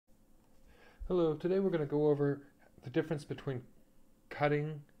Hello, today we're going to go over the difference between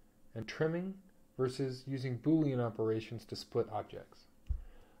cutting and trimming versus using Boolean operations to split objects.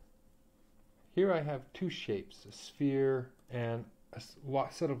 Here I have two shapes, a sphere and a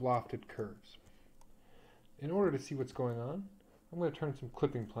set of lofted curves. In order to see what's going on, I'm going to turn some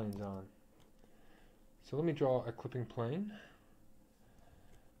clipping planes on. So let me draw a clipping plane.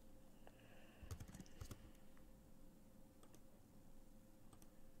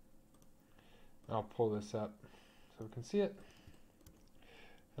 I'll pull this up so we can see it.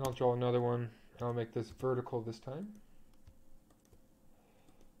 And I'll draw another one, and I'll make this vertical this time.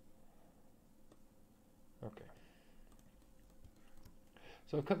 Okay.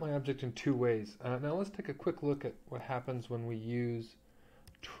 So I've cut my object in two ways. Now let's take a quick look at what happens when we use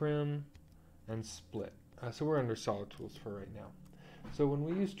trim and split. So we're under solid tools for right now. So when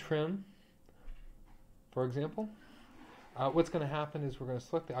we use trim, for example, what's going to happen is we're going to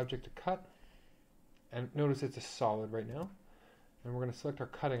select the object to cut. And notice it's a solid right now. And we're going to select our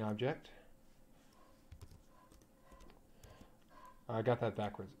cutting object. I got that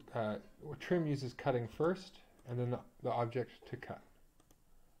backwards. Trim uses cutting first, and then the object to cut.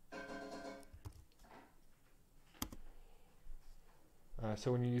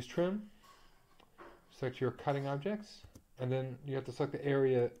 So when you use trim, select your cutting objects, and then you have to select the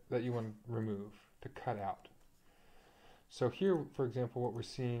area that you want to remove, to cut out. So here, for example, what we're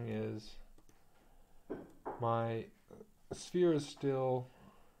seeing is my sphere is still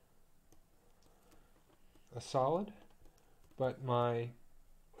a solid, but my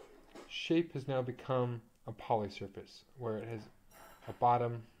shape has now become a polysurface, where it has a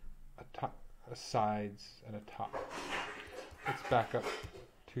bottom, a top, a sides, and a top. Let's back up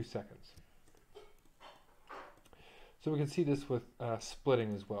 2 seconds. So we can see this with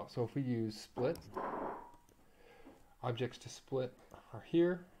splitting as well. So if we use split, objects to split are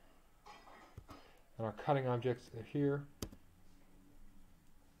here, and our cutting objects are here.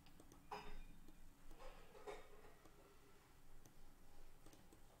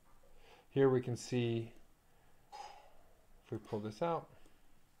 Here we can see, if we pull this out,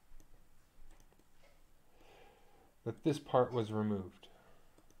 that this part was removed.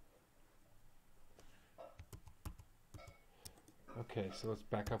 Okay, so let's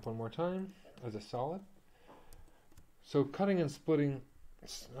back up one more time as a solid. So cutting and splitting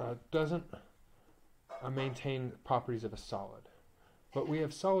doesn't maintain properties of a solid, but we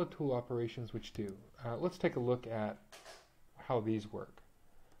have solid tool operations which do. Let's take a look at how these work.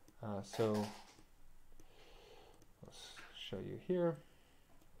 So let's show you here.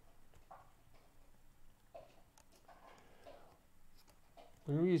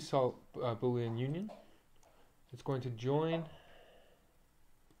 When we use Boolean Union, it's going to join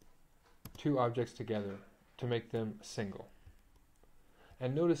two objects together to make them single.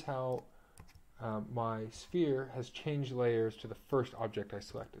 And notice how my sphere has changed layers to the first object I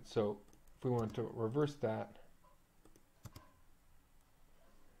selected. So if we wanted to reverse that,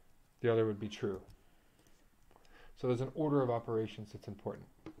 the other would be true. So there's an order of operations that's important.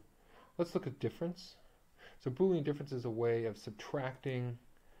 Let's look at difference. So Boolean difference is a way of subtracting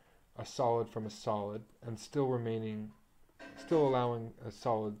a solid from a solid and still allowing a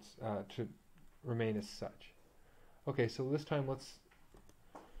solids to remain as such. Okay, so this time let's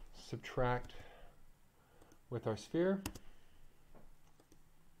subtract with our sphere.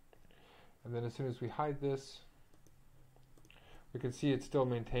 And then as soon as we hide this, we can see it's still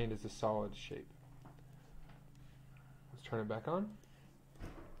maintained as a solid shape. Let's turn it back on.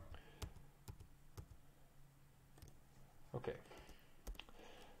 Okay.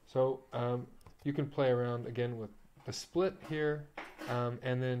 So you can play around again with the split here,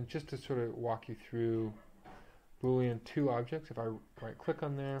 and then just to sort of walk you through Boolean two objects, if I right click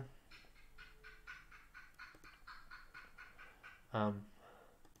on there,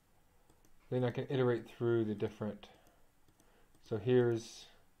 then I can iterate through the different. So here's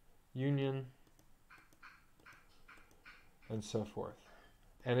union, and so forth.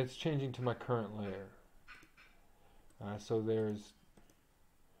 And it's changing to my current layer. So there's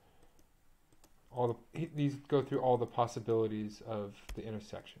all these go through all the possibilities of the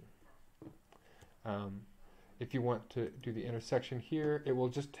intersection. If you want to do the intersection here, it will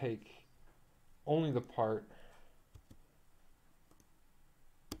just take only the part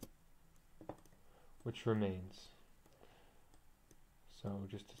which remains. So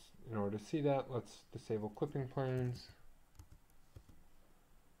just in order to see that, let's disable clipping planes.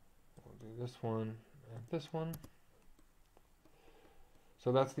 We'll do this one and this one.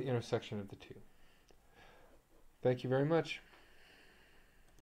 So that's the intersection of the two. Thank you very much.